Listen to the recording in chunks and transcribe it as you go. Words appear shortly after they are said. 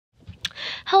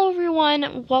Hello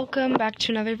everyone, welcome back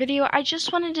to another video. I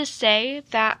just wanted to say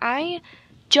that I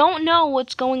don't know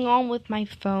what's going on with my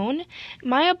phone.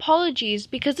 My apologies,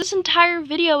 because this entire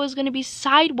video is going to be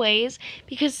sideways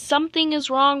because something is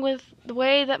wrong with the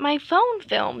way that my phone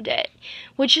filmed it,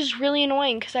 which is really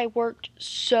annoying because I worked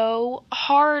so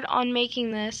hard on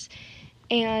making this,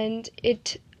 and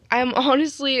I'm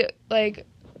honestly like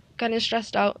kind of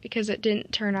stressed out because it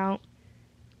didn't turn out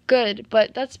good,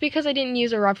 but that's because I didn't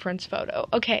use a reference photo.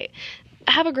 Okay,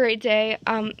 have a great day.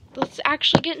 Let's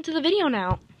actually get into the video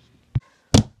now.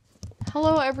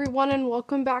 Hello everyone and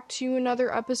welcome back to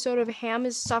another episode of Ham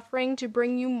is Suffering to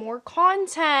bring you more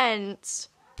content.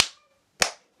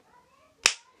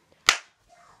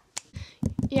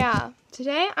 Yeah,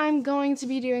 today I'm going to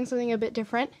be doing something a bit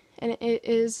different, and it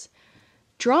is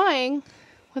drawing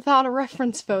without a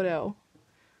reference photo.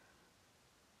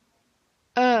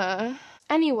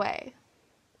 Anyway,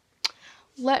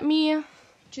 let me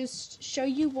just show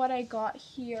you what I got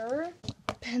here.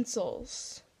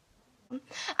 Pencils.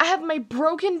 I have my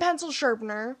broken pencil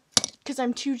sharpener because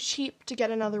I'm too cheap to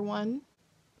get another one.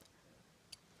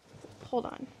 Hold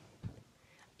on.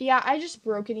 Yeah, I just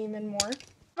broke it even more.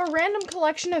 A random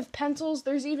collection of pencils.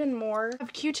 There's even more. I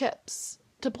have Q-tips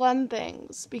to blend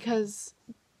things because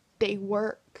they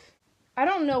work. I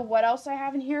don't know what else I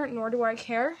have in here, nor do I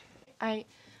care.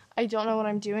 I don't know what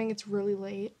I'm doing. It's really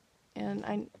late and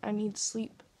I need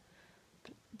sleep.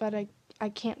 But I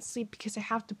can't sleep because I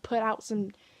have to put out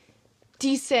some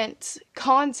decent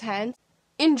content.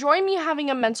 Enjoy me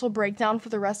having a mental breakdown for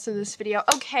the rest of this video.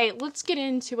 Okay, let's get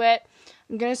into it.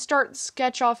 I'm gonna start the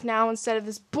sketch off now instead of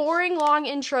this boring long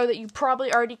intro that you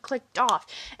probably already clicked off.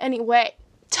 Anyway,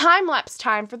 time-lapse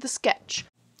time for the sketch.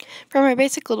 For my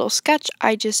basic little sketch,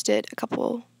 I just did a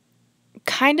couple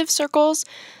kind of circles,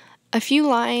 a few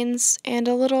lines, and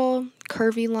a little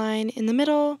curvy line in the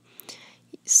middle.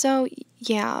 So,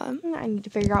 yeah, I need to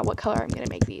figure out what color I'm going to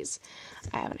make these.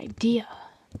 I have an idea.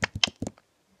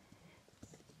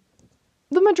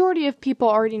 The majority of people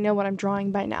already know what I'm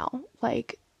drawing by now.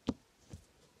 Like,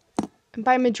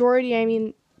 by majority, I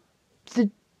mean the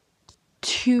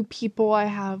two people I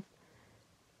have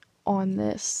on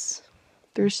this.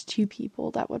 There's two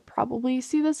people that would probably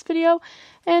see this video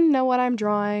and know what I'm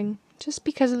drawing just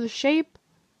because of the shape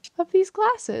of these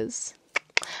glasses.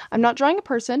 I'm not drawing a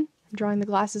person. I'm drawing the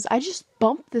glasses. I just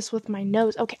bumped this with my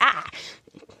nose. Okay,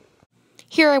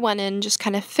 Here I went in, just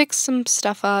kind of fixed some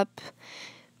stuff up,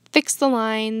 fixed the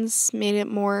lines, made it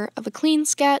more of a clean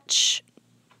sketch,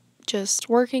 just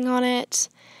working on it,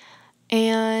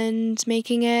 and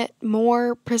making it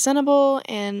more presentable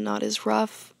and not as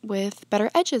rough with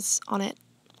better edges on it.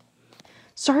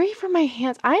 Sorry for my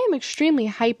hands. I am extremely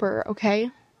hyper, okay?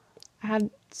 I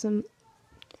had some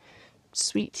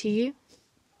sweet tea,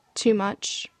 too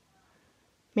much.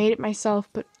 Made it myself,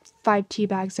 put 5 tea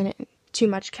bags in it, too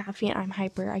much caffeine. I'm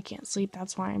hyper, I can't sleep,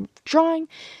 that's why I'm drawing,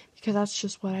 because that's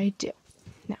just what I do.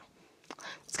 Now,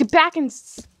 let's get back and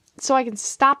so I can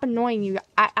stop annoying you.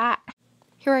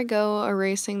 Here I go,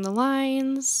 erasing the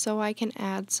lines so I can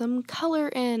add some color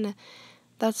in.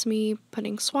 That's me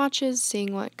putting swatches,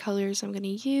 seeing what colors I'm going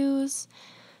to use,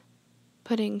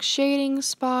 putting shading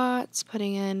spots,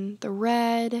 putting in the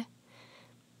red,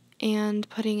 and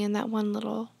putting in that one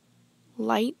little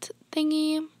light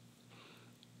thingy.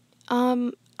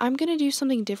 I'm gonna do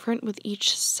something different with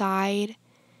each side.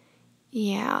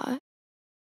 Yeah.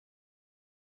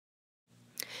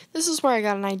 This is where I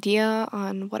got an idea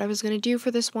on what I was gonna do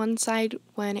for this one side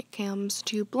when it comes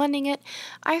to blending it.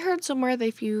 I heard somewhere that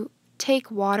if you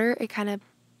take water, it kind of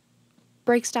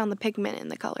breaks down the pigment in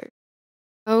the color.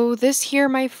 Oh, this here,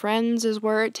 my friends, is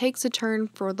where it takes a turn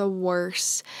for the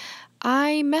worse.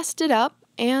 I messed it up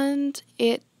and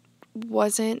it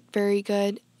wasn't very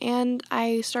good, and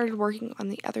I started working on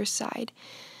the other side.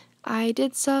 I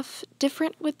did stuff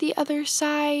different with the other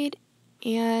side,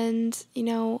 and, you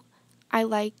know, I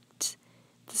liked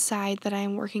the side that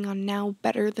I'm working on now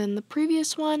better than the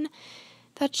previous one.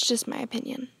 That's just my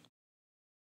opinion.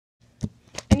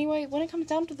 Anyway, when it comes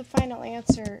down to the final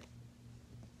answer,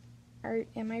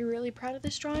 am I really proud of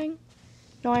this drawing?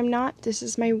 No, I'm not. This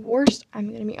is my worst. I'm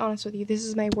going to be honest with you. This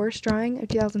is my worst drawing of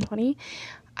 2020.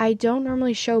 I don't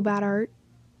normally show bad art.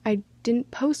 I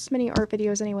didn't post many art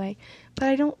videos anyway, but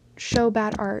I don't show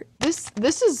bad art. This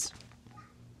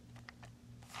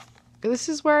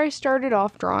is where I started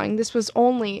off drawing. This was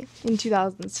only in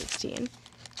 2016.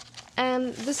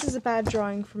 And this is a bad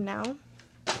drawing from now.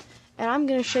 And I'm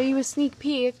going to show you a sneak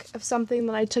peek of something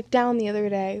that I took down the other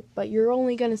day, but you're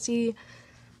only going to see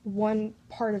one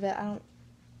part of it.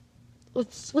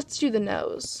 Let's do the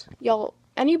nose. Y'all,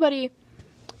 anybody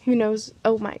who knows,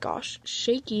 oh my gosh,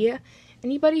 shaky.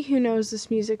 Anybody who knows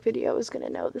this music video is gonna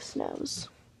know this nose.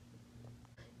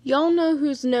 Y'all know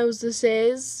whose nose this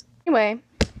is. Anyway,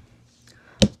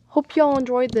 hope y'all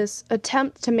enjoyed this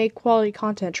attempt to make quality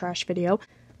content trash video.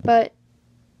 But,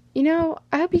 you know,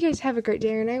 I hope you guys have a great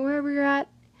day or night wherever you're at.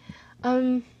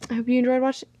 I hope you enjoyed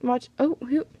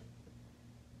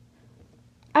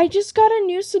I just got a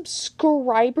new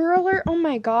subscriber alert. Oh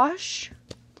my gosh.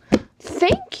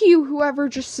 Thank you, whoever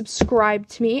just subscribed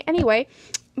to me. Anyway,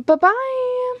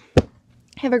 bye-bye.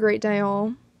 Have a great day,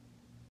 all.